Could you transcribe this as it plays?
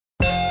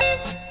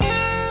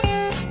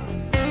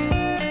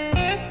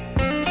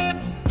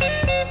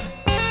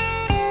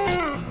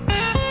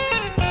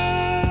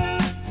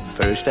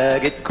First I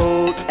get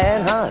cold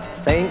and hot,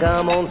 think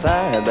I'm on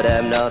fire, but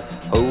I'm not.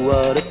 Oh,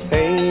 what a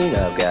pain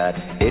I've got,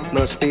 it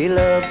must be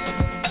love.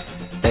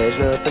 There's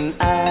nothing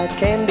I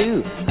can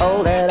do,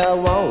 all that I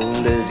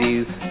want is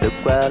you. Look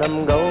what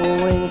I'm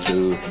going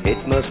through,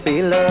 it must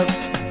be love.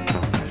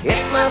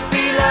 It must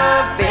be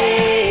love,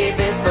 babe,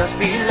 it must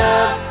be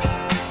love.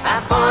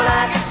 I fall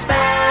like a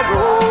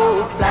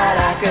sparrow, fly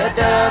like a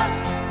dove.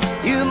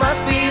 You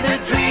must be the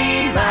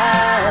dream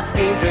I've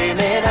been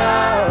dreaming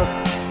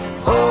of.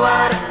 Oh,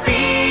 what a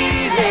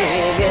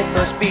feeling, it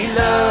must be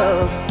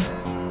love.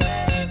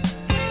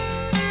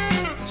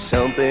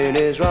 Something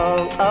is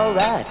wrong,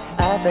 alright,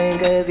 I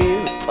think of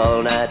you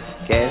all night.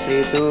 Can't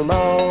sleep till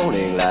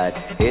morning light,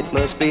 it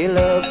must be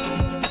love.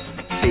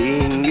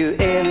 Seeing you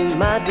in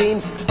my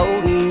dreams,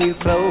 holding you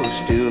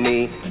close to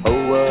me.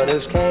 Oh, what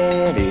else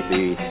can it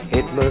be?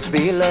 It must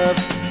be love.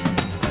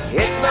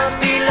 It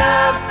must be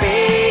love,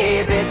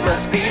 babe, it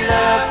must be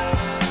love.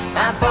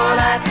 I fall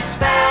like a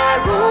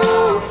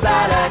sparrow,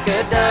 fly like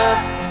a dove.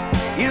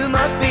 You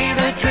must be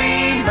the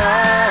dream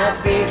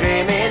I've been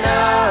dreaming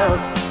of.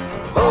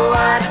 Oh,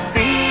 what a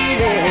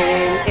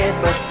feeling, it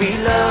must be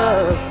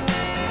love.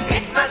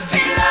 It must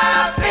be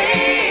love,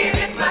 babe,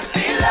 it must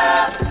be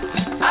love.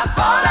 I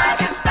fall like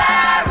a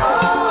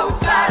sparrow,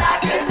 fly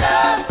like a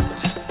dove.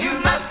 You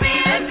must be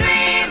the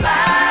dream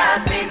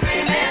I've been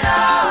dreaming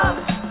of.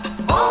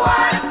 Oh,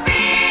 what a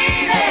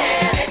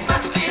feeling, it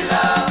must be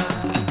love.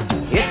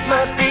 It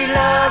must be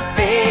love,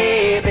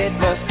 babe, it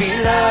must be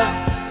love.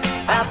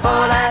 I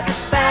fall like a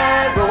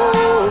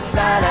sparrow,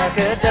 fly like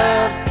a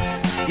dove.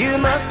 You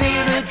must be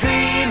the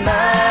dream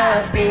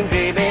I've been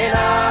dreaming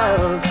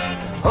of.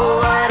 Oh,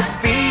 what a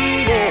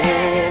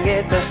feeling,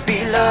 it must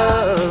be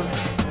love.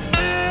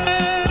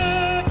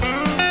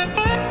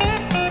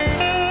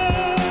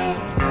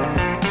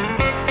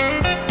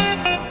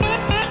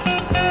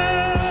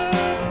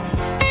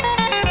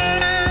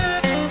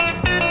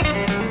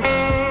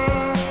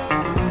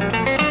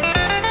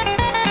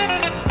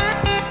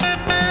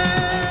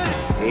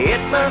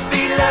 It must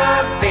be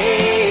love,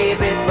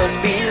 babe, it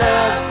must be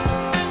love.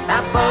 I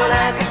fall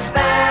like a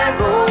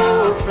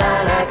sparrow,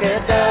 fly like a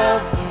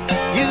dove.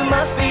 You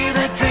must be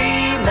the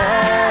dream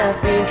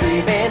I've been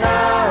dreaming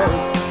of.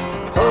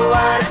 Oh,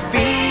 what a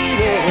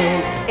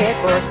feeling, it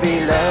must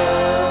be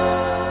love.